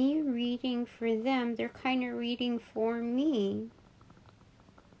of me reading for them, they're kind of reading for me.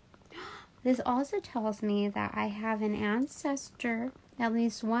 This also tells me that I have an ancestor, at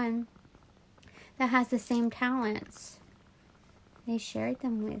least one, that has the same talents. They shared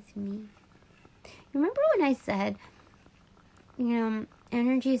them with me. Remember when I said, you know,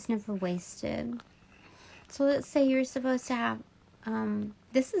 energy is never wasted? So let's say you're supposed to have,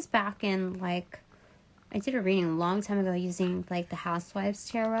 this is back in, like, I did a reading a long time ago using, like, the Housewives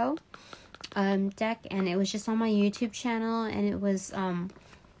Tarot deck, and it was just on my YouTube channel, and it was,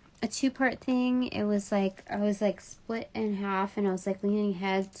 a two-part thing. It was, like, I was, like, split in half, and I was, like, leaning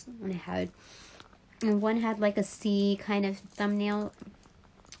heads on a head, and one had, like, a C kind of thumbnail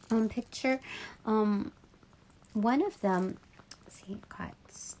picture. One of them, see, it got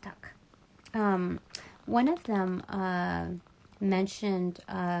stuck. One of them mentioned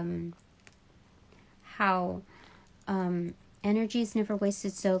how energy is never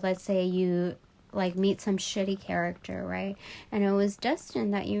wasted. So let's say you like meet some shitty character, right? And it was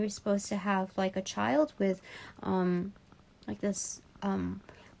destined that you were supposed to have like a child with like this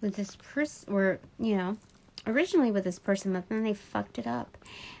with this person, or you know, originally with this person, but then they fucked it up.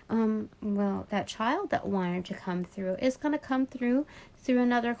 Well, that child that wanted to come through is going to come through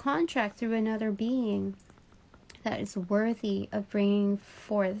another contract, through another being that is worthy of bringing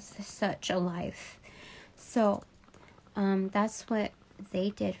forth such a life. So, that's what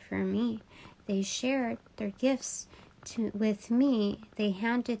they did for me. They shared their gifts with me. They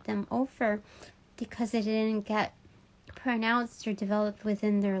handed them over because they didn't get pronounced or developed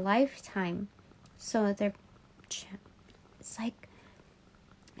within their lifetime. So it's like,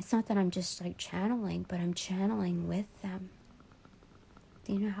 it's not that I'm just like channeling, but I'm channeling with them.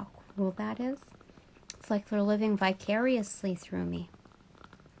 Do you know how cool that is? It's like they're living vicariously through me.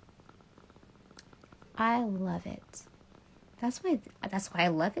 I love it. That's why I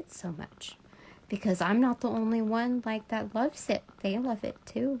love it so much. Because I'm not the only one like that loves it. They love it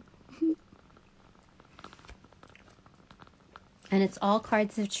too. And it's all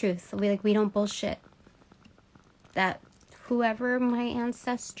cards of truth. We don't bullshit. That whoever my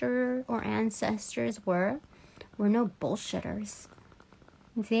ancestor or ancestors were no bullshitters.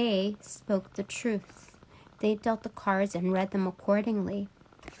 They spoke the truth. They dealt the cards and read them accordingly.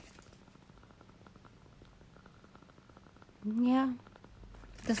 Yeah.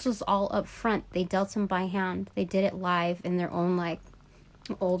 This was all up front. They dealt them by hand. They did it live in their own, like,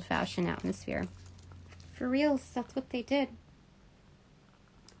 old-fashioned atmosphere. For real, that's what they did.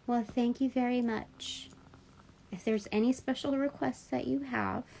 Well, thank you very much. If there's any special requests that you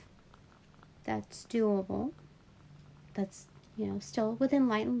have, that's doable, that's, you know, still within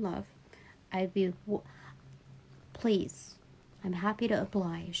light and love, I'd be please. I'm happy to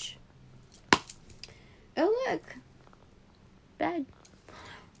oblige. Oh, look. Bed.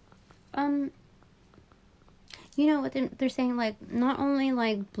 You know what they're saying, like, not only,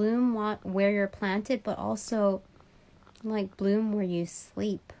 like, bloom where you're planted, but also, like, bloom where you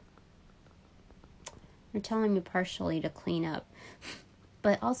sleep. They're telling me partially to clean up,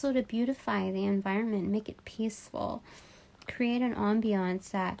 but also to beautify the environment, make it peaceful, create an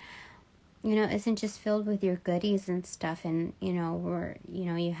ambiance that, you know, isn't just filled with your goodies and stuff, and, you know, where, you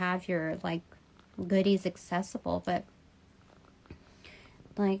know, you have your, like, goodies accessible, but,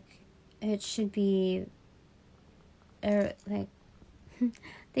 like, it should be, like,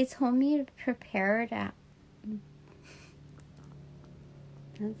 they told me to prepare that.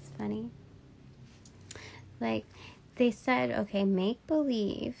 That's funny. Like, they said, okay, make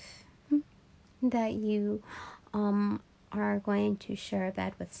believe that you are going to share a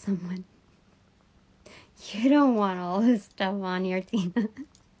bed with someone. You don't want all this stuff on your team.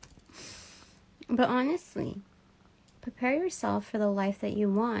 But honestly, prepare yourself for the life that you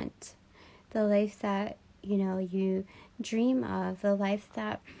want. The life that, you know, you dream of. The life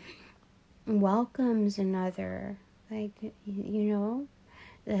that welcomes another. Like, you know,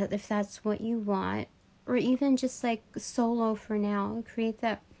 if that's what you want. Or even just like solo for now. Create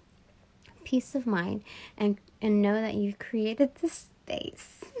that peace of mind. And know that you've created this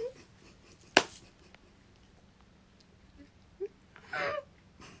space.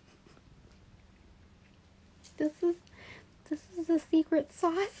 This is a secret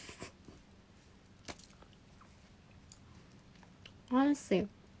sauce. Honestly,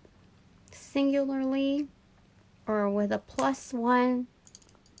 singularly or with a +1,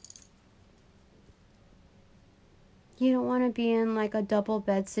 you don't want to be in like a double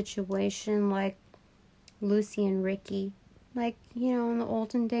bed situation like Lucy and Ricky. Like, you know, in the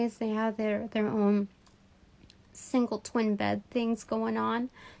olden days they had their own single twin bed things going on.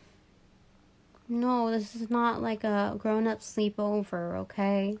 No, this is not like a grown-up sleepover,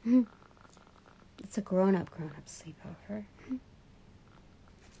 okay? It's a grown-up sleepover.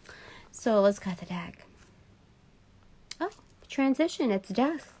 So let's cut the deck. Oh, transition. It's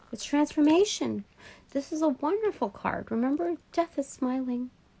death. It's transformation. This is a wonderful card. Remember, death is smiling.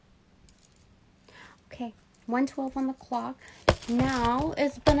 Okay, 1:12 on the clock. Now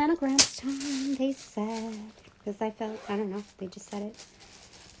it's bananagrams time, they said. Because I don't know, they just said it.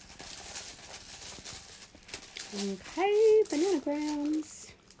 Okay,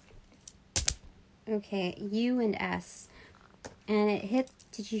 bananagrams. Okay, U and S. And it hit,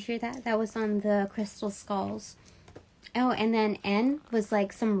 did you hear that? That was on the crystal skulls. Oh, and then N was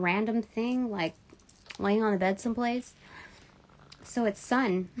like some random thing, like laying on the bed someplace. So it's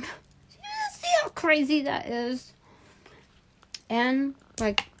sun. See how crazy that is? And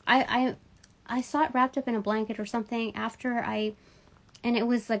like, I saw it wrapped up in a blanket or something and it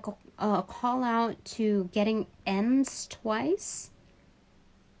was like a call out to getting N's twice.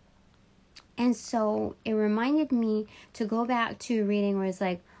 And so it reminded me to go back to reading where it's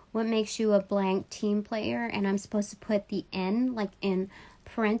like, what makes you a blank team player? And I'm supposed to put the N like in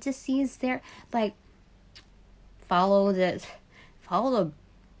parentheses there. Like, follow the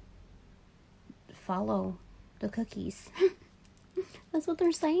cookies. That's what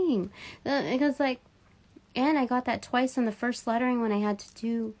they're saying. Because like, and I got that twice on the first lettering when I had to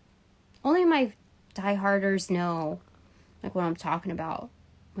do, only my dieharders know like what I'm talking about.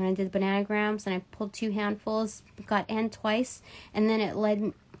 When I did bananagrams and I pulled 2 handfuls, got N twice, and then it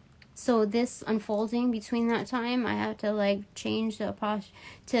led, so this unfolding between that time, I had to like change the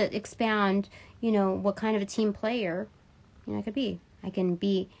to expand, you know, what kind of a team player, you know, I could be. I can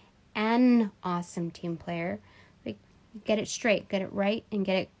be an awesome team player. Like, get it straight, get it right, and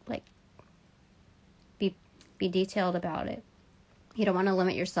get it like, be detailed about it. You don't want to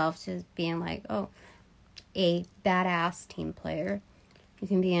limit yourself to being like, oh, a badass team player. You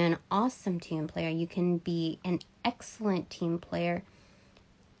can be an awesome team player. You can be an excellent team player.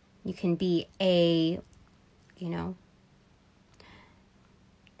 You can be a, you know,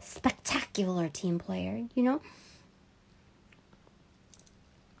 spectacular team player, you know?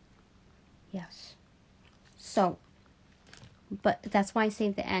 Yes. So, but that's why I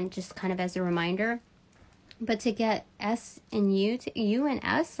saved the N, just kind of as a reminder. But to get S and U, to U and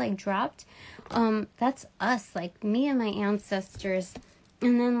S, like, dropped, that's us, like, me and my ancestors.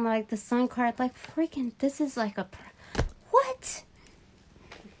 And then, like, the sun card, like, freaking, this is like a, what?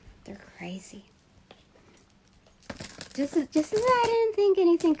 They're crazy. Just as I didn't think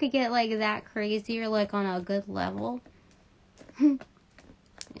anything could get, like, that crazy or, like, on a good level.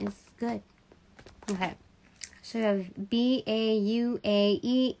 It's good. Okay. So we have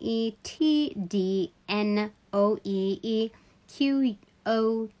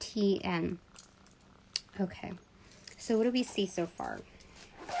BAUAEETDNOEEQOTN. Okay. So what do we see so far?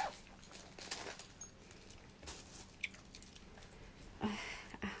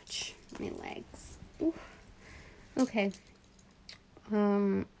 Ouch. My legs. Ooh. Okay.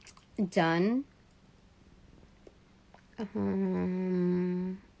 Done.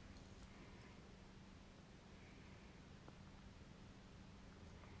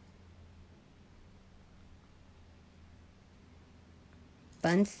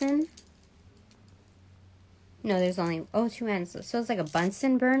 Bunsen? No, there's only, two ends. So it's like a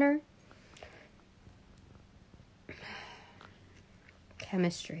Bunsen burner?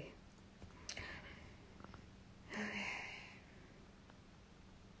 Chemistry.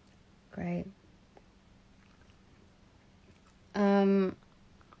 Great.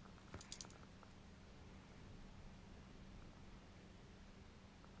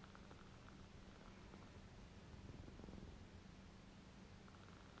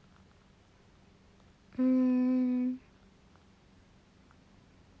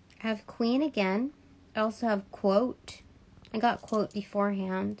 I have queen again. I also have quote. I got quote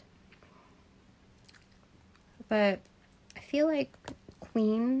beforehand. But I feel like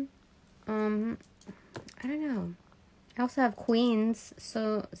queen, I don't know. I also have queens,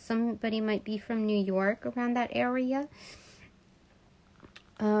 so somebody might be from New York, around that area.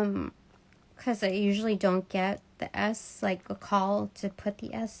 Because I usually don't get the S, like a call to put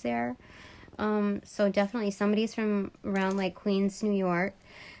the S there. So definitely somebody's from around like Queens, New York.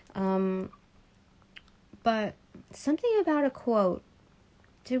 But something about a quote.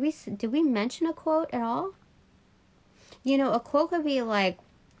 Did we mention a quote at all? You know, a quote could be like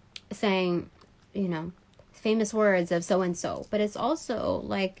saying, you know, famous words of so and so, but it's also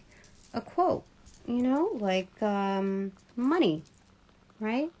like a quote, you know, like money,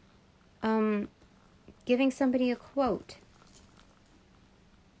 right? Giving somebody a quote,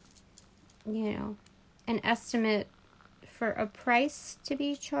 you know, an estimate for a price to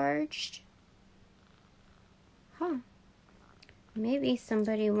be charged. Huh. Maybe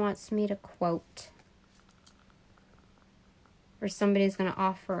somebody wants me to quote. Or somebody's going to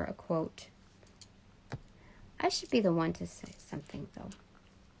offer a quote. I should be the one to say something, though.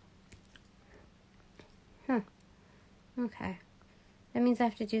 Huh. Okay. That means I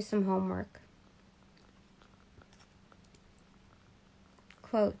have to do some homework.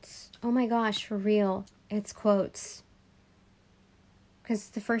 Quotes. Oh my gosh, for real. It's quotes. Because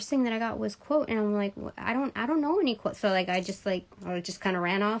the first thing that I got was quote, and I'm like, I don't know any quotes. So like I just kind of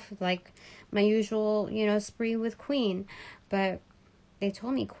ran off like my usual, you know, spree with queen. But they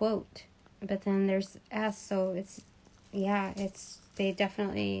told me quote. But then there's S, so they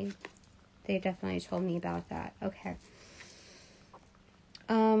definitely told me about that. Okay.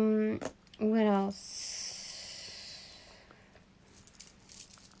 What else?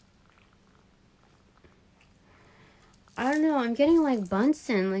 I don't know, I'm getting like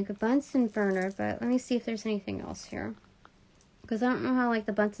like a Bunsen burner, but let me see if there's anything else here. Because I don't know how like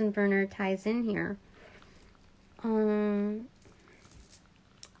the Bunsen burner ties in here.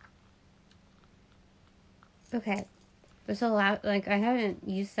 Okay. There's a lot, like I haven't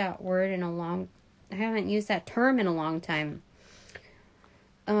used that term in a long time.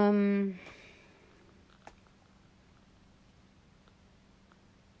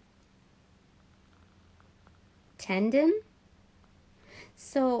 Tendon?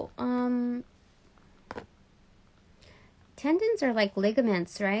 So, tendons are like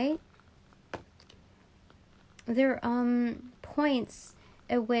ligaments, right? They're, points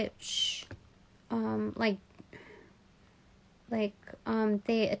at which, they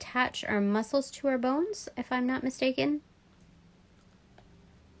attach our muscles to our bones, if I'm not mistaken.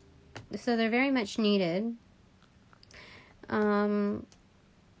 So they're very much needed.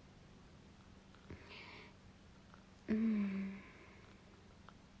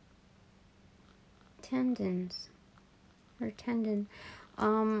 Tendons. Or tendon.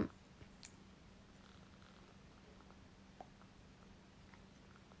 I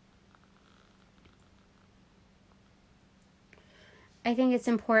think it's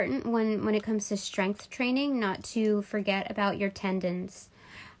important when it comes to strength training not to forget about your tendons.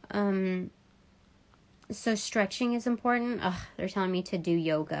 So stretching is important. They're telling me to do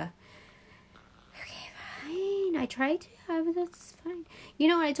yoga. Okay, fine. I tried to have that's fine. You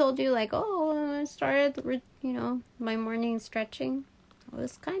know what I told you? Like, I started, my morning stretching. I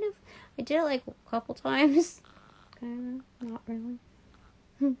did it like a couple times. Kind of, not really.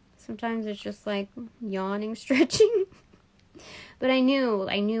 Sometimes it's just like yawning, stretching. But I knew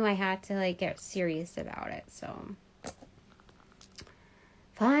I had to like get serious about it. So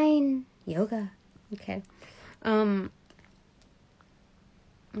fine, yoga. Okay.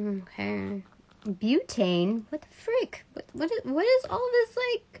 Okay. Butane? What the frick? What is all this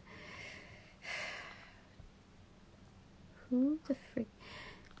like? Who the frick?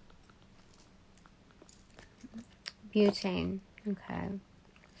 Butane. Okay.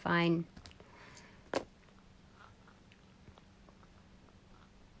 Fine.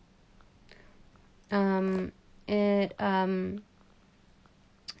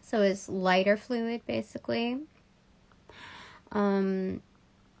 So it's lighter fluid basically.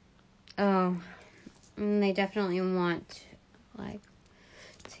 They definitely want like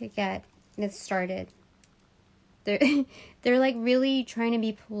to get it started. They're like really trying to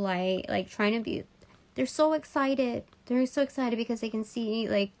be polite, like they're so excited. They're so excited because they can see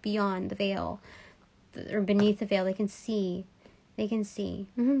like beyond the veil or beneath the veil. They can see.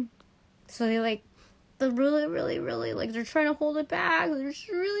 Mm-hmm. So they're really, really, really like they're trying to hold it back. They're just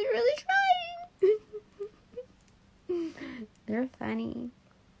really, really trying. They're funny.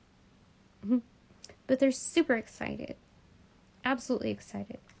 But they're super excited. Absolutely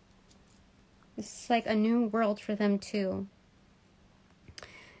excited. It's like a new world for them too.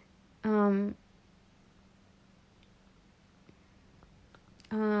 So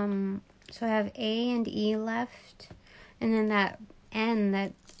I have A and E left, and then that N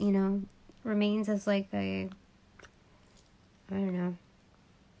that, remains as like a, I don't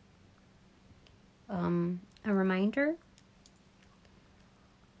know, a reminder.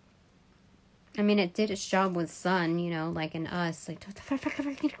 I mean, it did its job with Sun, like in Us. Like, this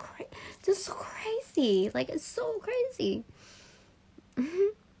is so crazy. Like, it's so crazy.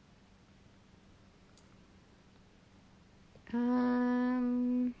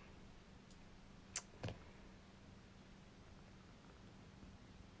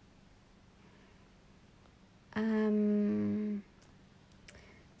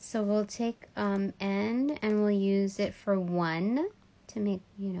 So we'll take N and we'll use it for 1 to make,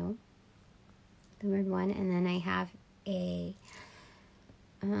 the word 1, and then I have A.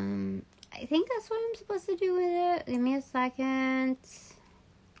 I think that's what I'm supposed to do with it. Give me a second.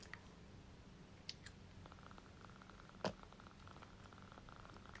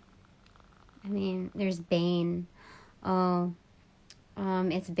 I mean, there's Bane. Oh,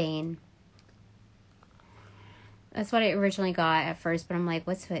 it's Bane. That's what I originally got at first, but I'm like,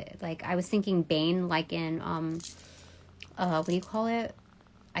 what's it? Like, I was thinking Bane, like in, what do you call it?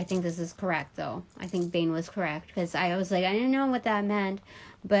 I think this is correct, though. I think Bane was correct, because I was like, I didn't know what that meant,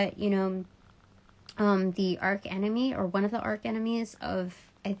 but, the arch enemy, or one of the arch enemies of,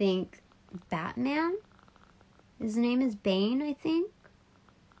 I think, Batman, his name is Bane, I think.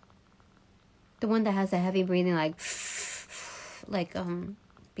 The one that has a heavy breathing, like,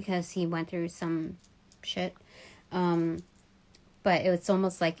 because he went through some shit. But it's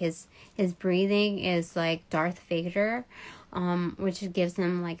almost like his breathing is like Darth Vader, which gives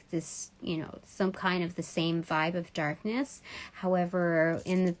him like this, some kind of the same vibe of darkness. However,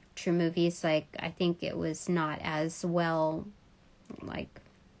 in the true movies, like, I think it was not as well, like,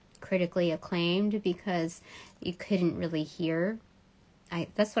 critically acclaimed because you couldn't really hear.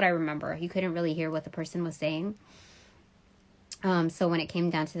 That's what I remember. You couldn't really hear what the person was saying. So when it came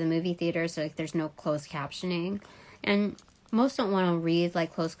down to the movie theaters, like, there's no closed captioning. And most don't want to read,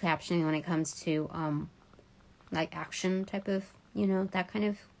 like, closed captioning when it comes to, like, action type of, that kind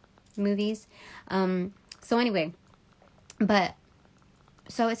of movies. So anyway,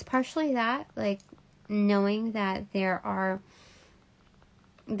 so it's partially that, like, knowing that there's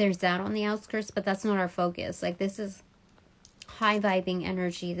that on the outskirts, but that's not our focus. Like, this is high vibing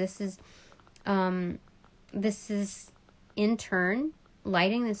energy. This is in turn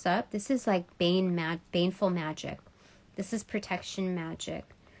lighting this up. This is like baneful magic. This is protection magic.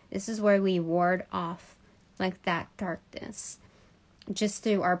 This is where we ward off like that darkness just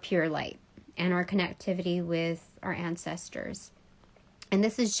through our pure light and our connectivity with our ancestors. And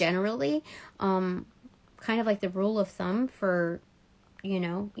this is generally kind of like the rule of thumb for,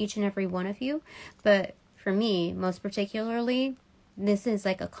 each and every one of you. But for me, most particularly, this is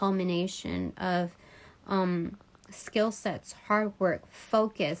like a culmination of skill sets, hard work,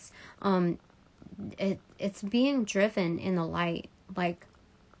 focus. It's being driven in the light, like,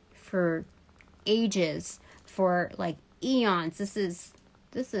 for ages, for like eons. This is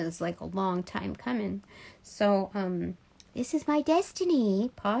like a long time coming. So this is my destiny,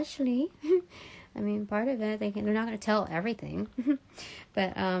 partially. I mean, part of it. They're not going to tell everything,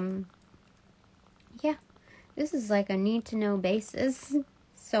 but yeah, this is like a need to know basis.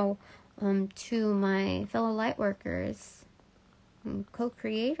 So to my fellow light workers,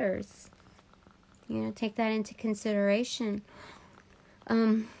 co-creators. Take that into consideration.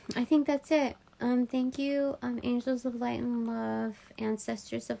 I think that's it. Thank you, angels of light and love,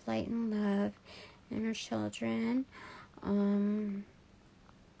 ancestors of light and love, inner children,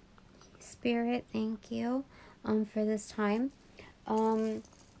 spirit, thank you, for this time,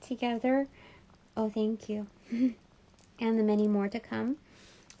 together. Oh, thank you. And the many more to come.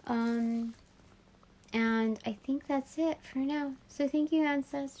 And I think that's it for now. So thank you,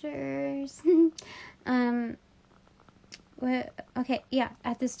 ancestors. Okay, yeah,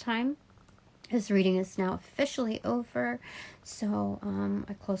 at this time, this reading is now officially over. So,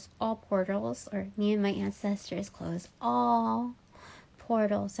 I close all portals, or me and my ancestors close all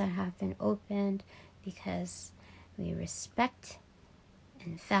portals that have been opened, because we respect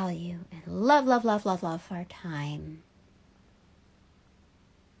and value and love our time.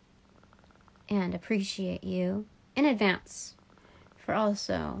 And appreciate you in advance for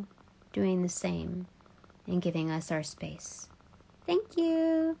also doing the same and giving us our space. Thank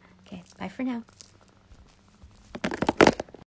you. Okay, bye for now.